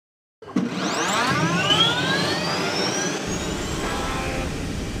Transmission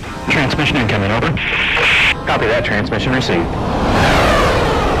incoming, over. Copy that, transmission received.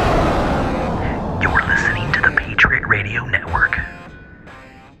 You're listening to the Patriot Radio Network.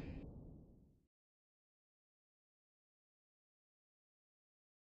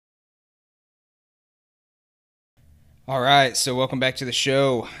 All right, so welcome back to the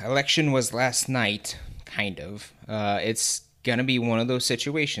show. Election was last night, kind of. It's going to be one of those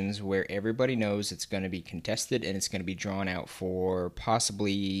situations where everybody knows it's going to be contested and it's going to be drawn out for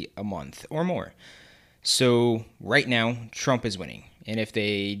possibly a month or more. So right now, Trump is winning. And if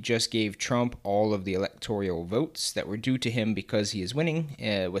they just gave Trump all of the electoral votes that were due to him because he is winning,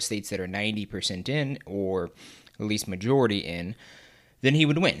 with states that are 90% in or at least majority in, then he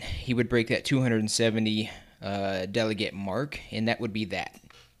would win. He would break that 270 delegate mark, and that would be that.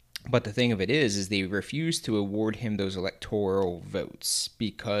 But the thing of it is they refuse to award him those electoral votes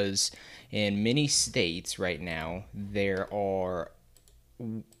because in many states right now there are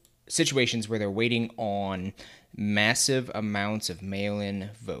situations where they're waiting on massive amounts of mail-in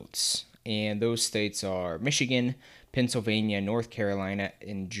votes. And those states are Michigan, Pennsylvania, North Carolina,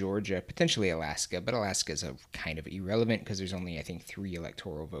 and Georgia, potentially Alaska. But Alaska is kind of irrelevant because there's only, I think, 3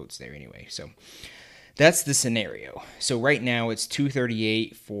 electoral votes there anyway. So that's the scenario. So right now it's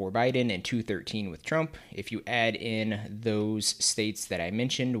 238 for Biden and 213 with Trump. If you add in those states that I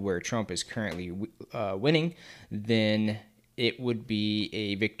mentioned where Trump is currently winning, then it would be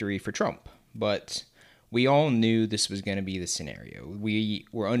a victory for Trump. But we all knew this was going to be the scenario. We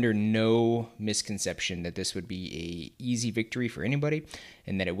were under no misconception that this would be an easy victory for anybody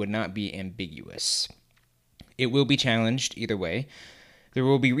and that it would not be ambiguous. It will be challenged either way. There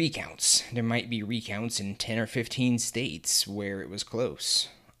will be recounts. There might be recounts in 10 or 15 states where it was close.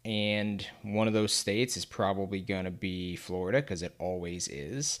 And one of those states is probably going to be Florida because it always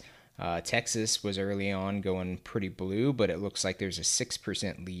is. Texas was early on going pretty blue, but it looks like there's a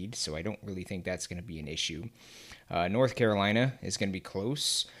 6% lead, so I don't really think that's going to be an issue. North Carolina is going to be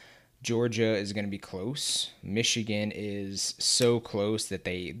close. Georgia is going to be close. Michigan is so close that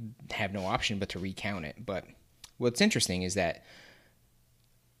they have no option but to recount it. But what's interesting is that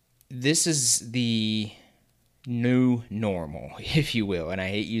this is the new normal, if you will, and I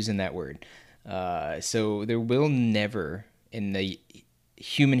hate using that word. So there will never, in the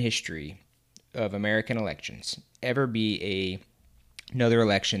human history of American elections, ever be another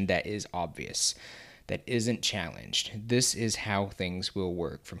election that is obvious, that isn't challenged. This is how things will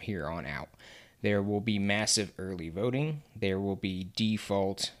work from here on out. There will be massive early voting. There will be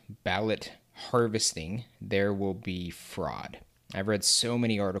default ballot harvesting. There will be fraud. I've read so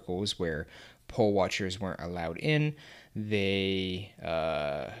many articles where poll watchers weren't allowed in. They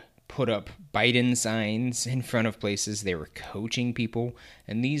put up Biden signs in front of places. They were coaching people.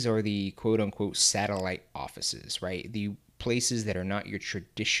 And these are the quote-unquote satellite offices, right? The places that are not your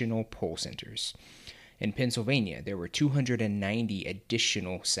traditional poll centers. In Pennsylvania, there were 290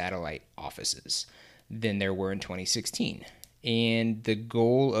 additional satellite offices than there were in 2016. And the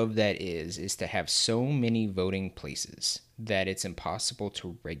goal of that is to have so many voting places that it's impossible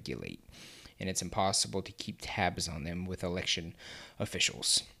to regulate. And it's impossible to keep tabs on them with election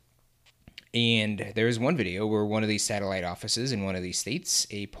officials. And there's one video where one of these satellite offices in one of these states,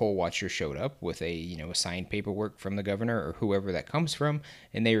 a poll watcher showed up with a signed paperwork from the governor or whoever that comes from,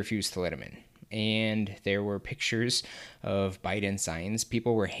 and they refused to let him in. And there were pictures of Biden signs.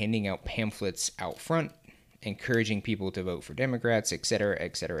 People were handing out pamphlets out front, encouraging people to vote for Democrats, etc.,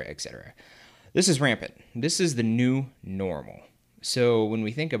 etc., etc. This is rampant. This is the new normal. So when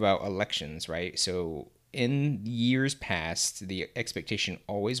we think about elections, right? So in years past, the expectation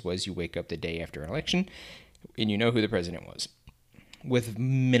always was you wake up the day after an election and you know who the president was, with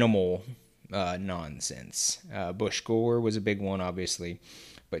minimal nonsense. Bush Gore was a big one, obviously,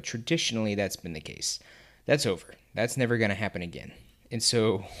 but traditionally that's been the case. That's over. That's never going to happen again. And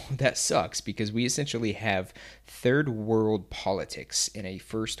so that sucks because we essentially have third world politics in a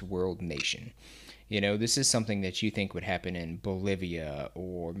first world nation. This is something that you think would happen in Bolivia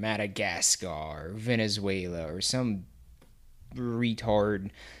or Madagascar or Venezuela or some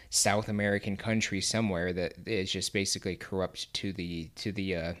retard South American country somewhere that is just basically corrupt to the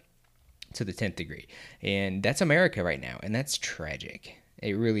 10th degree. And that's America right now, and that's tragic.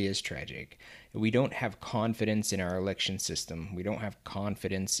 It really is tragic. We don't have confidence in our election system. We don't have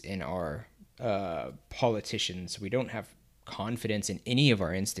confidence in our politicians. We don't have confidence in any of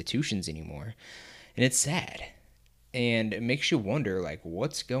our institutions anymore. And it's sad. And it makes you wonder,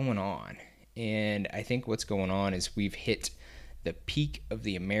 what's going on? And I think what's going on is we've hit the peak of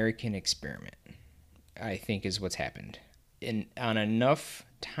the American experiment, I think is what's happened. on enough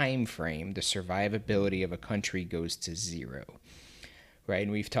time frame, the survivability of a country goes to zero, right?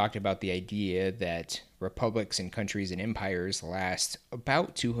 And we've talked about the idea that republics and countries and empires last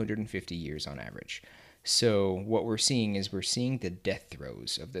about 250 years on average. So what we're seeing is the death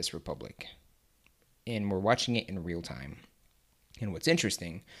throes of this republic, and we're watching it in real time. And what's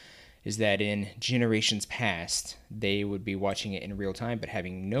interesting is that in generations past, they would be watching it in real time, but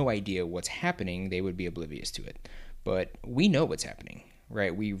having no idea what's happening, they would be oblivious to it. But we know what's happening,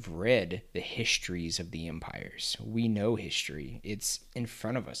 right? We've read the histories of the empires. We know history. It's in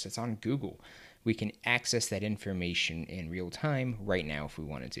front of us. It's on Google. We can access that information in real time right now if we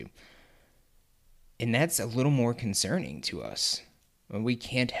wanted to. And that's a little more concerning to us. We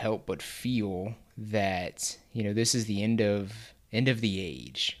can't help but feel that, this is the end of the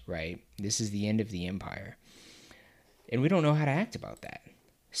age, right? This is the end of the empire. And we don't know how to act about that.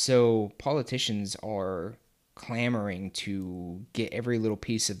 So politicians are clamoring to get every little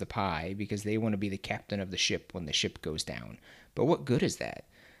piece of the pie because they want to be the captain of the ship when the ship goes down. But what good is that?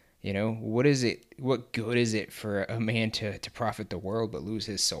 What good is it for a man to profit the world but lose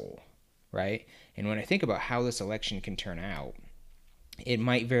his soul, right? And when I think about how this election can turn out, it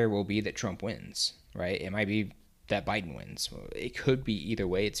might very well be that Trump wins, right? It might be that Biden wins. It could be either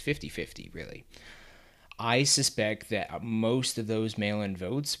way. It's 50-50, really. I suspect that most of those mail-in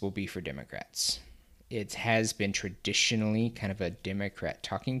votes will be for Democrats. It has been traditionally kind of a Democrat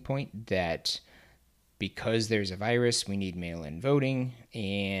talking point that because there's a virus, we need mail-in voting,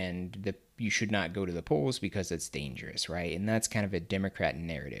 and you should not go to the polls because it's dangerous, right? And that's kind of a Democrat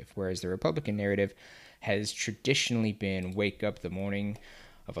narrative, whereas the Republican narrative has traditionally been wake up the morning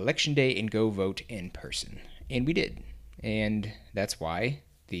of Election Day and go vote in person. And we did. And that's why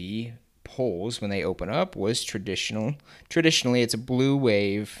the polls, when they open up, was traditional. Traditionally, it's a blue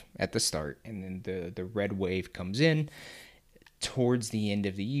wave at the start, and then the red wave comes in towards the end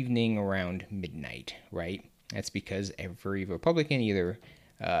of the evening around midnight, right? That's because every Republican either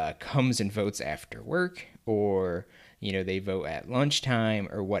comes and votes after work, or they vote at lunchtime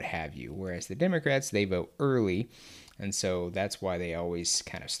or what have you, whereas the Democrats, they vote early, and so that's why they always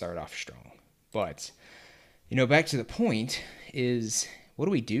kind of start off strong. But back to the point is, what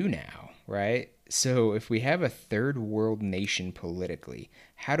do we do now, right? So if we have a third world nation politically,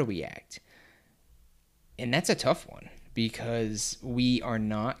 how do we act? And that's a tough one, because we are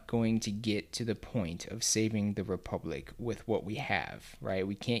not going to get to the point of saving the republic with what we have, right?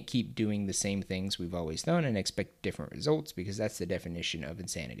 We can't keep doing the same things we've always done and expect different results, because that's the definition of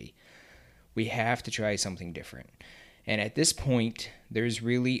insanity. We have to try something different. And at this point, there's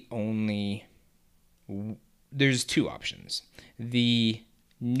two options. The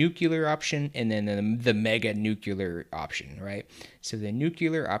nuclear option and then the mega nuclear option, right? So the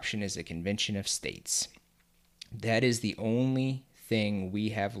nuclear option is a convention of states. That is the only thing we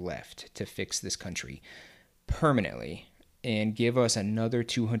have left to fix this country permanently and give us another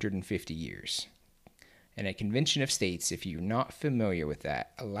 250 years. And a convention of states, if you're not familiar with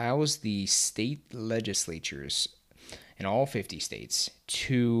that, allows the state legislatures in all 50 states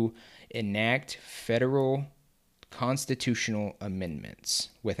to enact federal constitutional amendments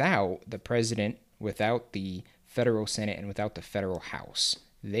without the president, without the federal Senate, and without the federal House.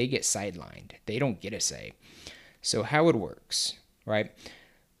 They get sidelined. They don't get a say. So how it works, right?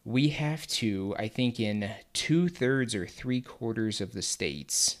 We have to, I think in 2/3 or 3/4 of the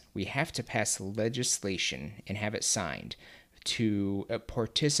states, we have to pass legislation and have it signed to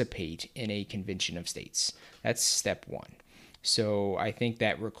participate in a convention of states. That's step one. So I think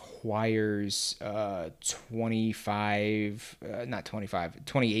that requires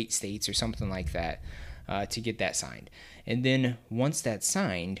 28 states or something like that to get that signed. And then once that's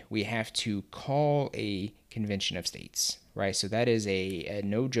signed, we have to call a convention of states, right? So that is a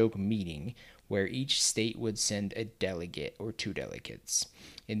no-joke meeting where each state would send a delegate or two delegates.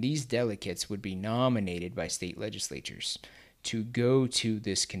 And these delegates would be nominated by state legislatures to go to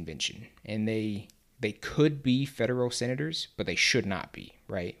this convention. And they could be federal senators, but they should not be,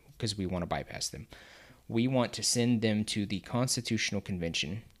 right? Because we want to bypass them. We want to send them to the Constitutional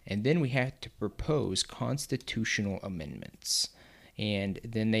Convention, and then we have to propose constitutional amendments. And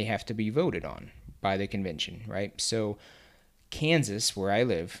then they have to be voted on by the convention, right? So Kansas, where I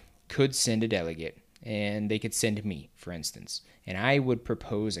live, could send a delegate, and they could send me, for instance. And I would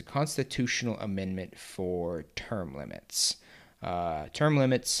propose a constitutional amendment for term limits.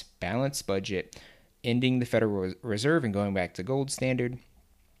 Balanced budget, ending the Federal Reserve and going back to gold standard,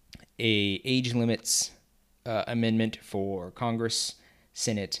 a age limits amendment for Congress,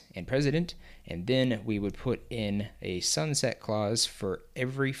 Senate, and President, and then we would put in a sunset clause for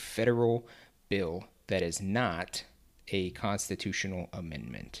every federal bill that is not a constitutional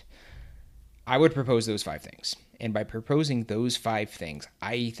amendment. I would propose those 5 things. And by proposing those 5 things,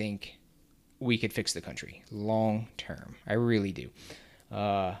 I think we could fix the country long term. I really do.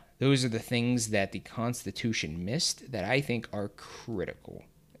 Those are the things that the Constitution missed that I think are critical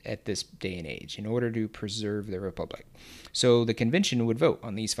at this day and age in order to preserve the republic. So the convention would vote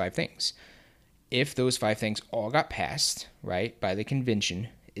on these 5 things. If those 5 things all got passed, right, by the convention,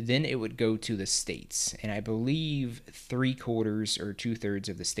 then it would go to the states. And I believe 3/4 or 2/3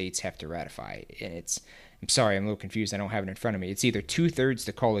 of the states have to ratify. And I'm sorry, I'm a little confused. I don't have it in front of me. It's either 2/3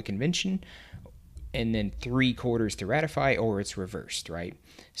 to call a convention and then 3/4 to ratify, or it's reversed, right?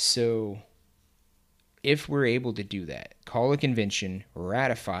 So if we're able to do that, call a convention,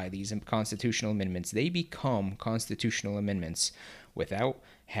 ratify these constitutional amendments, they become constitutional amendments without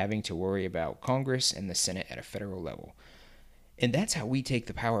having to worry about Congress and the Senate at a federal level. And that's how we take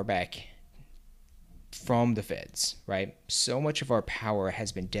the power back from the feds, right? So much of our power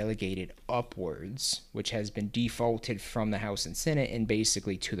has been delegated upwards, which has been defaulted from the House and Senate and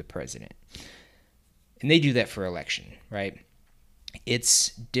basically to the president. And they do that for election, right? It's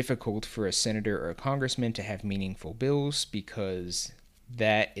difficult for a senator or a congressman to have meaningful bills because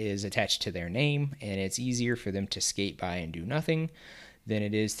that is attached to their name, and it's easier for them to skate by and do nothing than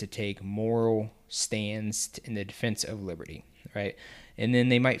it is to take moral stands in the defense of liberty, right? And then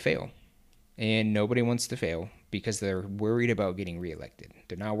they might fail. And nobody wants to fail because they're worried about getting reelected.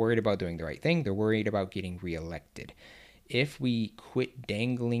 They're not worried about doing the right thing. They're worried about getting reelected. If we quit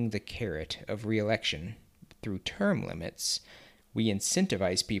dangling the carrot of reelection through term limits, we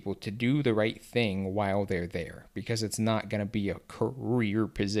incentivize people to do the right thing while they're there, because it's not going to be a career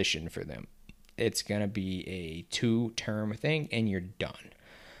position for them. It's going to be a 2-term thing and you're done.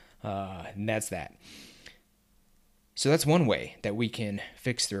 And that's that. So that's one way that we can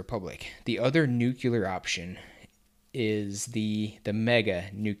fix the republic. The other nuclear option is the mega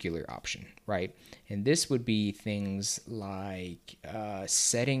nuclear option, right? And this would be things like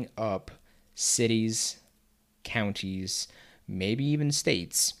setting up cities, counties, maybe even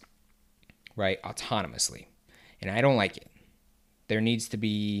states, right, autonomously. And I don't like it. There needs to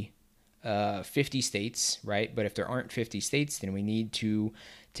be 50 states, right? But if there aren't 50 states, then we need to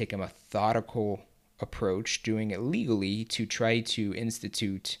take a methodical approach, doing it legally, to try to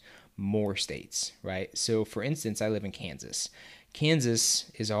institute more states, right? So for instance, I live in Kansas.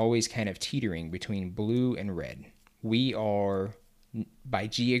 Kansas is always kind of teetering between blue and red. We are, by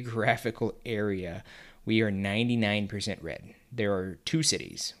geographical area, we are 99% red. There are 2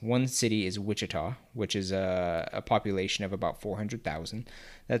 cities. One city is Wichita, which is a population of about 400,000.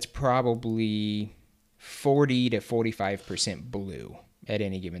 That's probably 40 to 45% blue at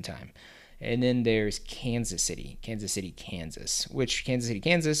any given time. And then there's Kansas City, Kansas, which Kansas City,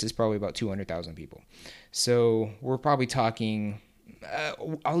 Kansas is probably about 200,000 people. So we're probably talking,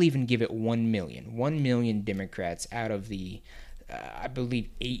 I'll even give it 1 million. 1 million Democrats out of the, I believe,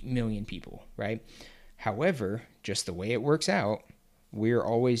 8 million people, right? However, just the way it works out, we're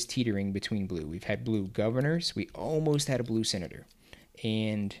always teetering between blue. We've had blue governors. We almost had a blue senator.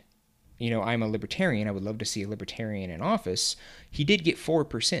 And, you know, I'm a libertarian. I would love to see a libertarian in office. He did get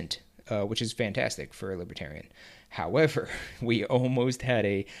 4%. Which is fantastic for a libertarian. However, we almost had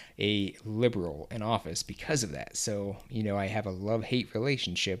a liberal in office because of that. So, you know, I have a love-hate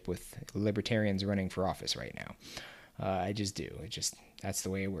relationship with libertarians running for office right now. I just do. That's the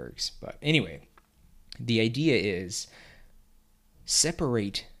way it works. But anyway, the idea is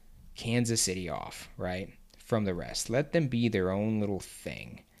separate Kansas City off, right, from the rest. Let them be their own little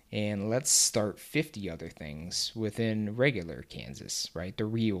thing. And let's start 50 other things within regular Kansas, right? The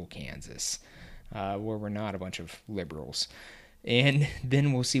real Kansas, where we're not a bunch of liberals. And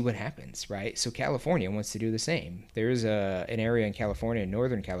then we'll see what happens, right? So California wants to do the same. There's an area in California,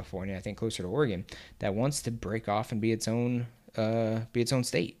 Northern California, I think closer to Oregon, that wants to break off and be its own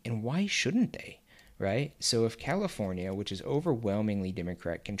state. And why shouldn't they, right? So if California, which is overwhelmingly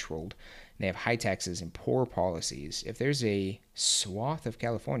Democrat-controlled, they have high taxes and poor policies, if there's a swath of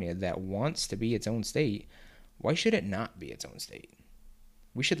California that wants to be its own state, why should it not be its own state?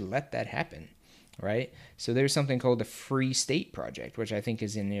 We should let that happen, right? So there's something called the Free State Project, which I think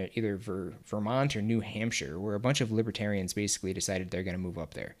is in either Vermont or New Hampshire, where a bunch of libertarians basically decided they're going to move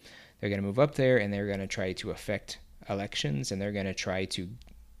up there. They're going to move up there and they're going to try to affect elections, and they're going to try to,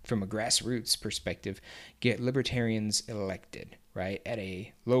 from a grassroots perspective, get libertarians elected, right, at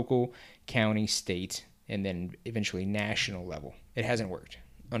a local, county, state, and then eventually national level. It hasn't worked,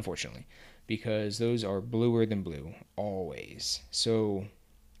 unfortunately, because those are bluer than blue, always. So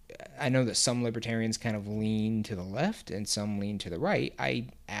I know that some libertarians kind of lean to the left and some lean to the right. I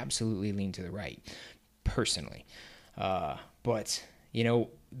absolutely lean to the right, personally. But,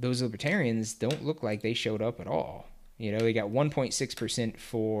 those libertarians don't look like they showed up at all. They got 1.6%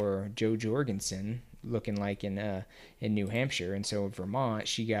 for Jo Jorgensen, looking like in New Hampshire, and so in Vermont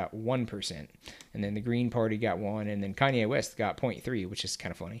she got 1%, and then the Green Party got 1%, and then Kanye West got 0.3%, which is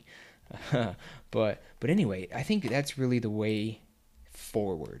kind of funny. But anyway, I think that's really the way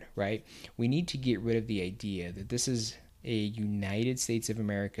forward, right? We need to get rid of the idea that this is a United States of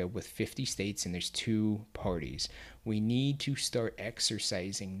America with 50 states and there's 2 parties. We need to start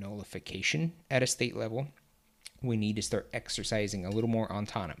exercising nullification at a state level. We need to start exercising a little more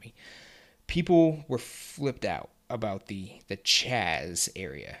autonomy. People were flipped out about the Chaz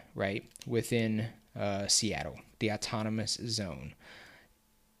area, right, within Seattle, the autonomous zone.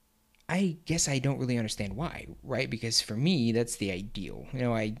 I guess I don't really understand why, right? Because for me, that's the ideal.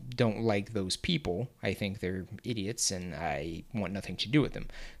 I don't like those people. I think they're idiots and I want nothing to do with them.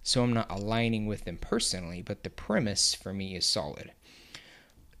 So I'm not aligning with them personally, but the premise for me is solid.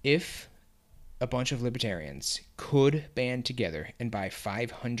 If a bunch of libertarians could band together and buy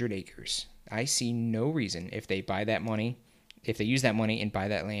 500 acres, I see no reason if they buy that money, if they use that money and buy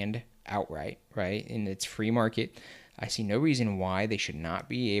that land outright, right, in its free market, I see no reason why they should not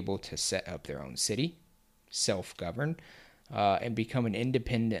be able to set up their own city, self-govern, and become an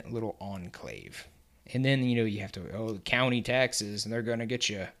independent little enclave. And then, you have to, county taxes, and they're going to get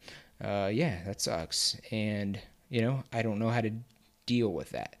you. Yeah, that sucks. And, I don't know how to deal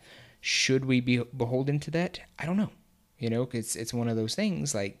with that. Should we be beholden to that? I don't know. It's one of those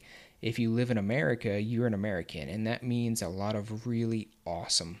things, like, if you live in America, you're an American, and that means a lot of really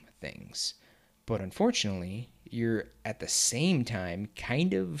awesome things. But unfortunately, you're at the same time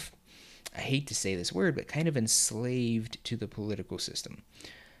kind of, I hate to say this word, but kind of enslaved to the political system.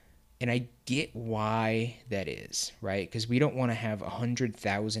 And I get why that is, right? Because we don't want to have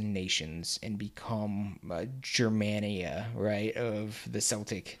 100,000 nations and become Germania, right, of the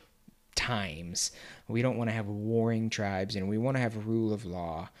Celtic times. We don't want to have warring tribes, and we want to have a rule of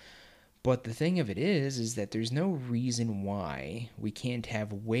law. But the thing of it is that there's no reason why we can't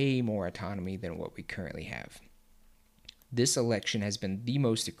have way more autonomy than what we currently have. This election has been the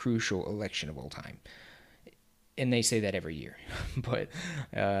most crucial election of all time. And they say that every year, but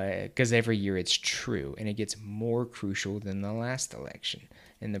because every year it's true, and it gets more crucial than the last election.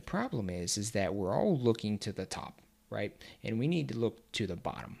 And the problem is that we're all looking to the top, right? And we need to look to the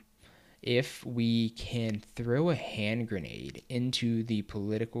bottom. If we can throw a hand grenade into the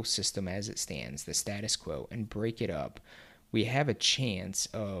political system as it stands, the status quo, and break it up, we have a chance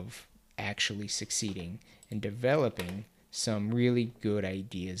of actually succeeding and developing some really good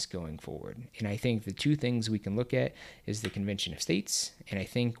ideas going forward. And I think the 2 things we can look at is the Convention of States, and I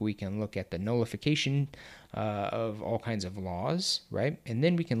think we can look at the nullification of all kinds of laws, right? And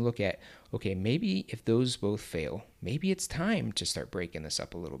then we can look at, okay, maybe if those both fail, maybe it's time to start breaking this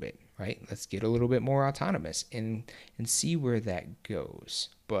up a little bit, right? Let's get a little bit more autonomous and see where that goes.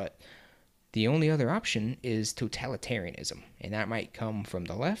 But the only other option is totalitarianism, and that might come from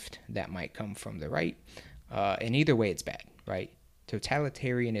the left, that might come from the right, and either way it's bad, right?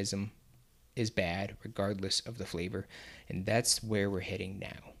 Totalitarianism is bad regardless of the flavor, and that's where we're heading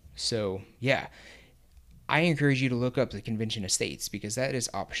now. So, yeah, I encourage you to look up the Convention of States, because that is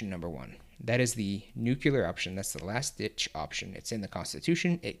option number 1. That is the nuclear option. That's the last-ditch option. It's in the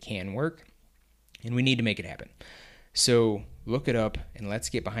Constitution. It can work, and we need to make it happen. So look it up, and let's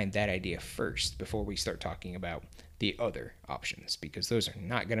get behind that idea first before we start talking about the other options, because those are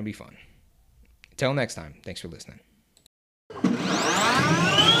not going to be fun. Until next time, thanks for listening.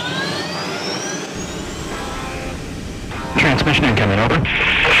 Transmission incoming, over.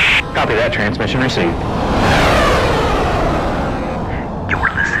 Copy that, transmission received.